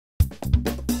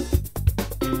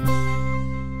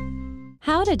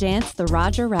How to dance the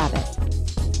Roger Rabbit.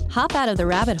 Hop out of the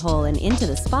rabbit hole and into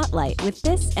the spotlight with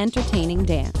this entertaining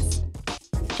dance.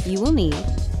 You will need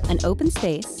an open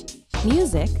space,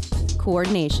 music,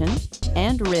 coordination,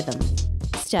 and rhythm.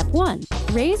 Step 1.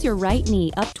 Raise your right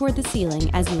knee up toward the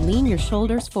ceiling as you lean your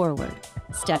shoulders forward.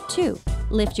 Step 2.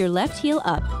 Lift your left heel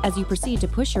up as you proceed to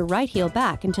push your right heel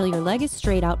back until your leg is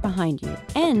straight out behind you.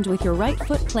 End with your right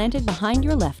foot planted behind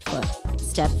your left foot.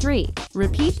 Step 3.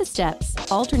 Repeat the steps,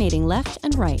 alternating left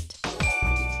and right.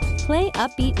 Play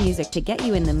upbeat music to get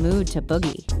you in the mood to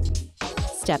boogie.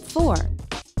 Step 4.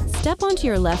 Step onto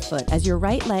your left foot as your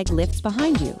right leg lifts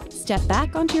behind you. Step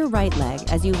back onto your right leg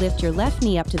as you lift your left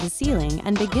knee up to the ceiling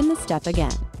and begin the step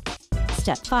again.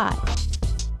 Step 5.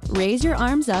 Raise your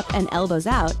arms up and elbows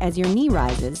out as your knee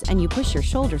rises and you push your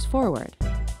shoulders forward.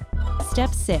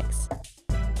 Step 6.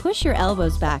 Push your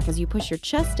elbows back as you push your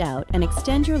chest out and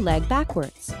extend your leg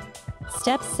backwards.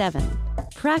 Step 7.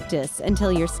 Practice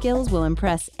until your skills will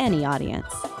impress any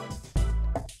audience.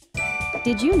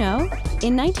 Did you know?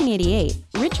 In 1988,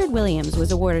 Richard Williams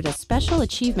was awarded a Special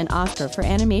Achievement Oscar for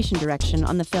animation direction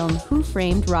on the film Who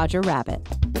Framed Roger Rabbit?